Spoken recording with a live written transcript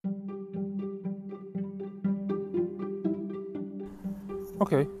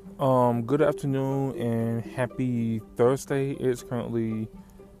Okay. Good afternoon and happy Thursday. It's currently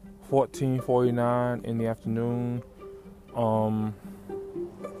 14:49 in the afternoon. Um,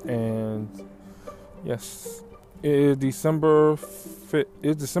 and yes, it is December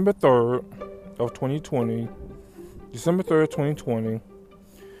 3rd of 2020. December 3rd, 2020.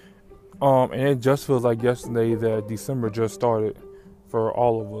 And it just feels like yesterday that December just started for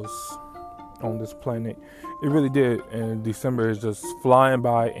all of us on this planet. It really did, and December is just flying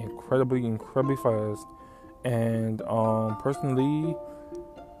by incredibly fast. And personally,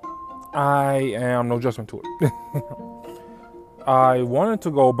 I am no judgment to it. I wanted to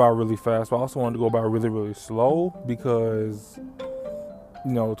go by really fast, but I also wanted to go by really slow because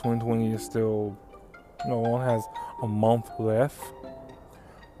 2020 is still, only has a month left.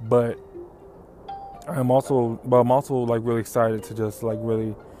 But I'm also like really excited to just like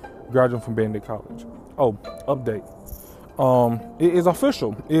really graduate from Benedict College. Oh, update. It is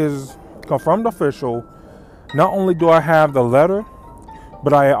official. It is confirmed official. Not only do I have the letter,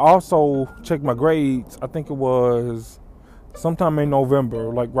 but I also checked my grades. I think it was sometime in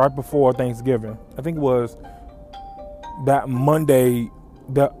November, like right before Thanksgiving. I think it was that Monday.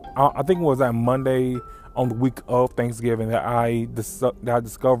 I think it was that Monday on the week of Thanksgiving that I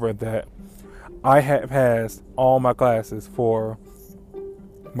discovered that I had passed all my classes for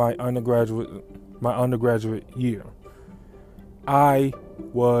my undergraduate year. I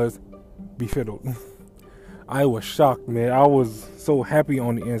was befuddled. I was shocked, man. I was so happy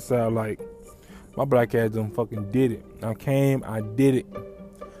on the inside, like my black ass done fucking did it. I did it.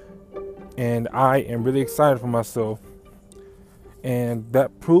 And I am really excited for myself. And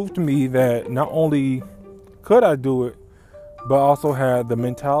that proved to me that not only could I do it, but also had the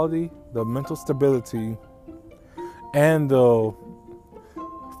mentality, the mental stability, and the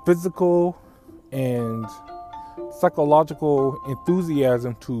physical and psychological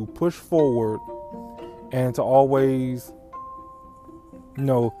enthusiasm to push forward and to always,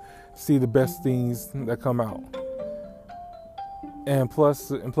 see the best things that come out. And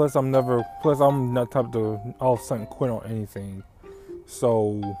plus I'm not the type to all of a sudden quit on anything.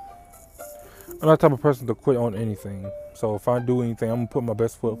 So I'm not the type of person to quit on anything. So if I do anything, I'm gonna put my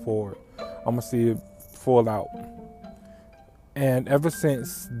best foot forward. I'm gonna see it full out. And ever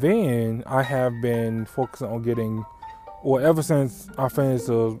since then, I have been focusing on getting, or ever since I finished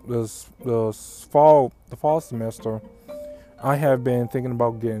the fall semester, I have been thinking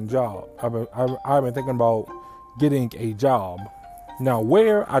about getting a job. I've been thinking about getting a job. Now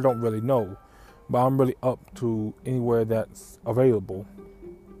where, I don't really know, but I'm really up to anywhere that's available.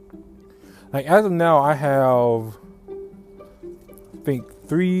 Like as of now, I have, this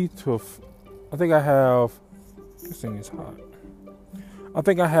thing is hot. I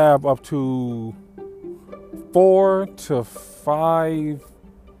think I have up to 3 to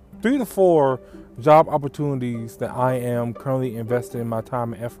 4 job opportunities that I am currently investing my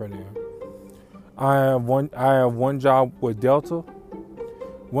time and effort in. I have one job with Delta,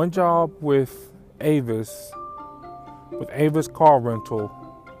 one job with Avis car rental,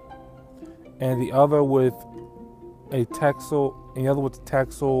 and the other with a Taxel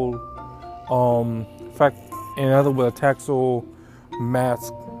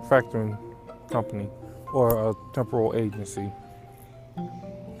mask factoring company or a temporal agency.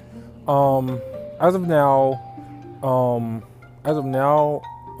 As of now, I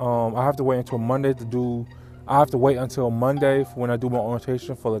have to wait until Monday for when I do my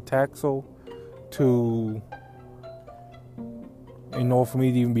orientation for the Taxel to, for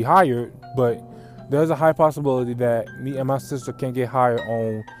me to even be hired. But there's a high possibility that me and my sister can get hired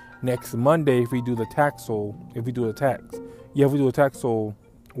on next Monday if we do the Taxel. If we do a Taxel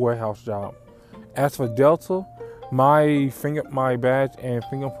warehouse job. As for Delta, my badge and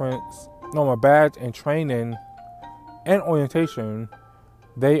training and orientation,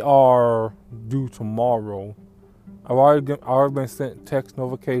 they are due tomorrow. I've already been sent text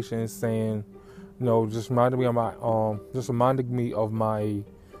notifications saying, just reminding me of my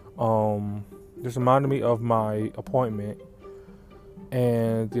appointment.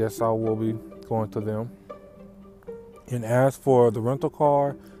 And yes, I will be going to them. And as for the rental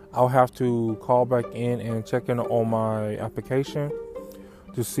car, I'll have to call back in and check in on my application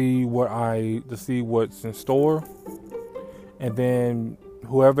to see what's in store. And then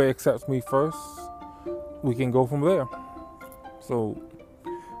whoever accepts me first, we can go from there. So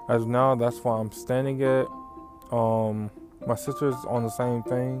as of now, that's where I'm standing at. My sister's on the same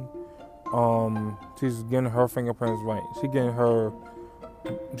thing. She's getting her fingerprints right. She's getting her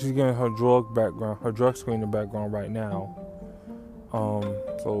drug screening background right now.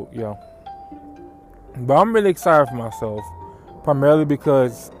 So yeah. But I'm really excited for myself. primarily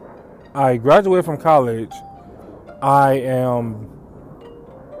because I graduated from college. I am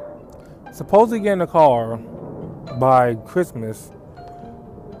supposed to get in a car by Christmas,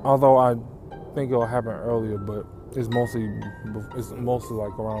 although I think it'll happen earlier, but it's mostly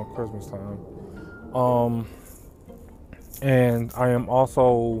like around Christmas time. And I am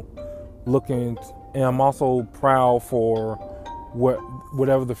also looking, and I'm also proud for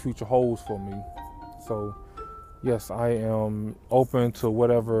whatever the future holds for me. So, yes, I am open to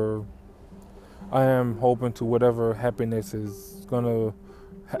whatever. I am hoping to whatever happiness is gonna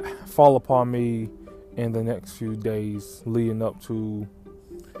fall upon me in the next few days, leading up to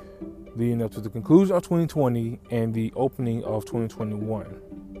the conclusion of 2020 and the opening of 2021.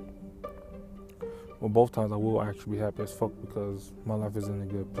 Well, both times I will actually be happy as fuck because my life is in a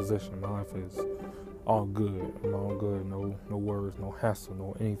good position. My life is all good. I'm all good. No worries, no hassle,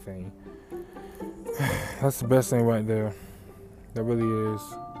 no anything. That's the best thing right there. That really is.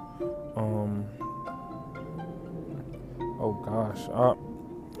 Oh gosh.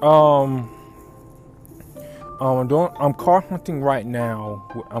 I'm car hunting right now.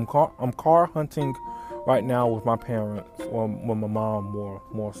 I'm car hunting right now with my parents, or with my mom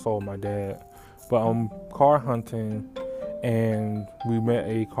more so my dad. But I'm car hunting, and we met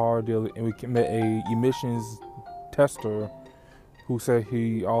a car dealer, and we met a emissions tester who said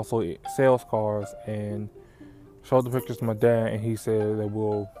he also sells cars, and showed the pictures to my dad, and he said that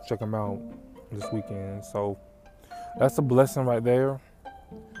we'll check them out this weekend. So that's a blessing right there.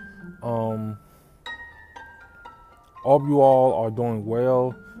 All of you all are doing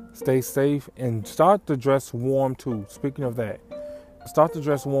well. Stay safe and start to dress warm too. Speaking of that, start to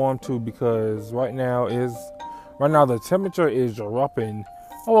dress warm too, because right now the temperature is dropping.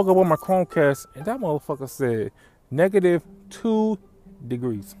 I woke up on my Chromecast and that motherfucker said -2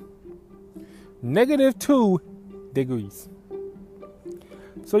 degrees. -2 degrees.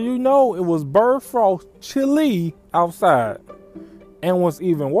 So you know it was bird frost chilly outside. And what's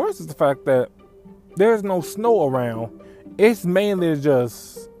even worse is the fact that there's no snow around. It's mainly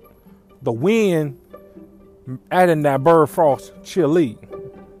just the wind adding that bird frost chilly.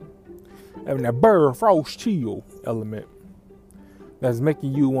 Having that bird frost chill element that's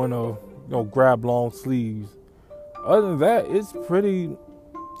making you want to grab long sleeves. Other than that,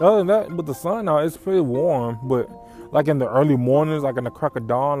 with the sun out, it's pretty warm. But like in the early mornings, like in the crack of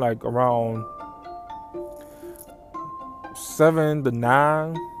dawn, like around 7 to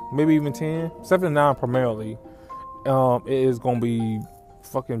 9, maybe even 10, 7 to 9 primarily, it is going to be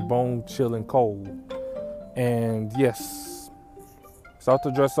fucking bone chilling cold. And yes, start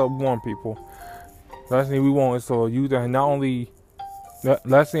to dress up warm, people. Last thing we want is for you to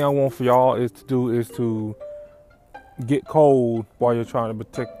last thing I want for y'all is to get cold while you're trying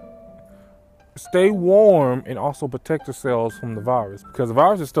to stay warm and also protect yourselves from the virus, because the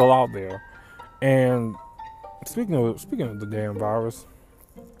virus is still out there. And speaking of the damn virus,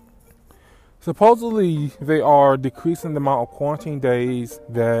 supposedly they are decreasing the amount of quarantine days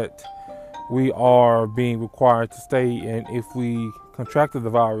that we are being required to stay in if we contracted the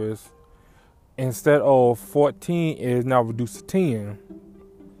virus. Instead of 14, it is now reduced to 10.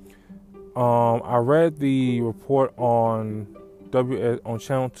 I read the report on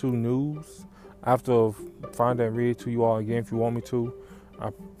Channel 2 News. I have to find that and read it to you all again if you want me to.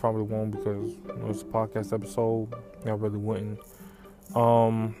 I probably won't, because it's a podcast episode. I really wouldn't.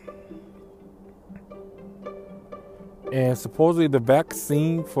 And supposedly the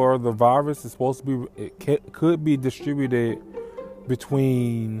vaccine for the virus is supposed to be, could be distributed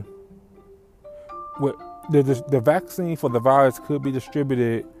between, the vaccine for the virus could be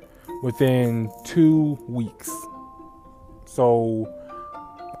distributed within 2 weeks. So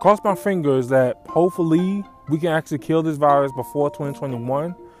cross my fingers that hopefully we can actually kill this virus before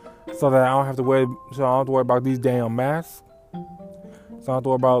 2021, so that I don't have to worry about these damn masks. So I don't have to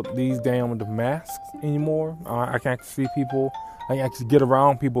worry about these damn masks anymore. I can actually see people. I can actually get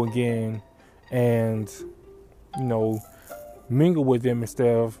around people again and, mingle with them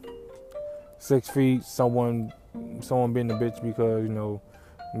instead of 6 feet, someone being a bitch because,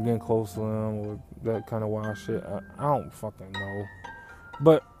 I'm getting close to them or that kind of wild shit. I don't fucking know.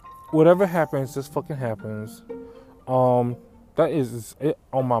 But whatever happens, just fucking happens. That is it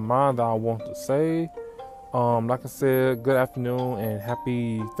on my mind that I want to say. Like I said, good afternoon and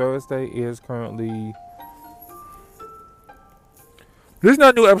happy Thursday. It is currently, this is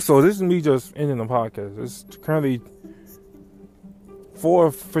not a new episode. This is me just ending the podcast. It's currently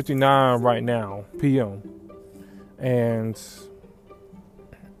 4:59 right now, p.m. And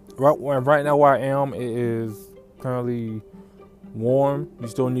right now where I am, it is currently warm. You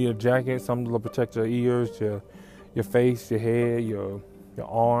still need a jacket, something to protect your ears, your face, your head, your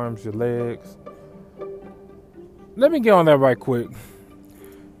arms, your legs. Let me get on that right quick.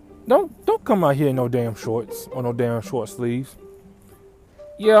 Don't come out here in no damn shorts or no damn short sleeves.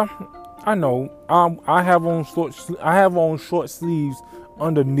 Yeah, I know. I have on short sleeves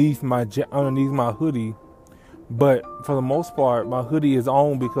underneath my hoodie, but for the most part, my hoodie is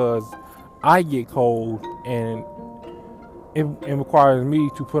on because I get cold and it requires me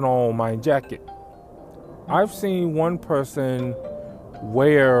to put on my jacket. I've seen one person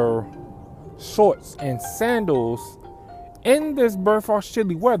wear shorts and sandals in this bird frost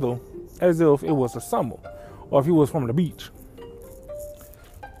chilly weather as if it was the summer or if he was from the beach.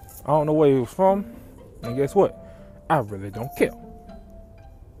 I don't know where he was from, and guess what? I really don't care.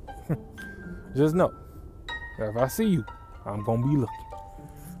 Just know that if I see you, I'm gonna be looking.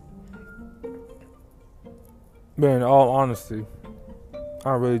 But in all honesty,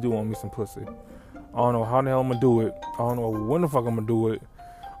 I really do want me some pussy. I don't know how the hell I'm gonna do it. I don't know when the fuck I'm gonna do it.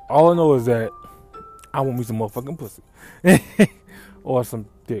 All I know is that I want me some motherfucking pussy. Or some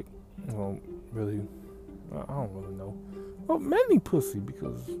dick. Well, really, I don't really know. Well, mainly pussy,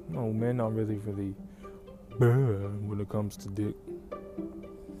 because men aren't really bad when it comes to dick.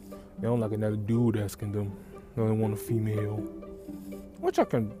 They don't like another dude asking them. They only want a female, which I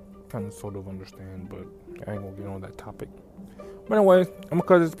can kind of sort of understand, but I ain't gonna get on that topic. But anyway, I'm gonna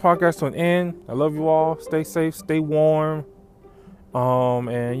cut this podcast to an end. I love you all. Stay safe, stay warm.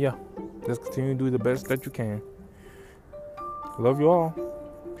 And yeah, just continue to do the best that you can. Love you all.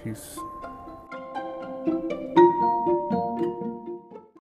 Peace.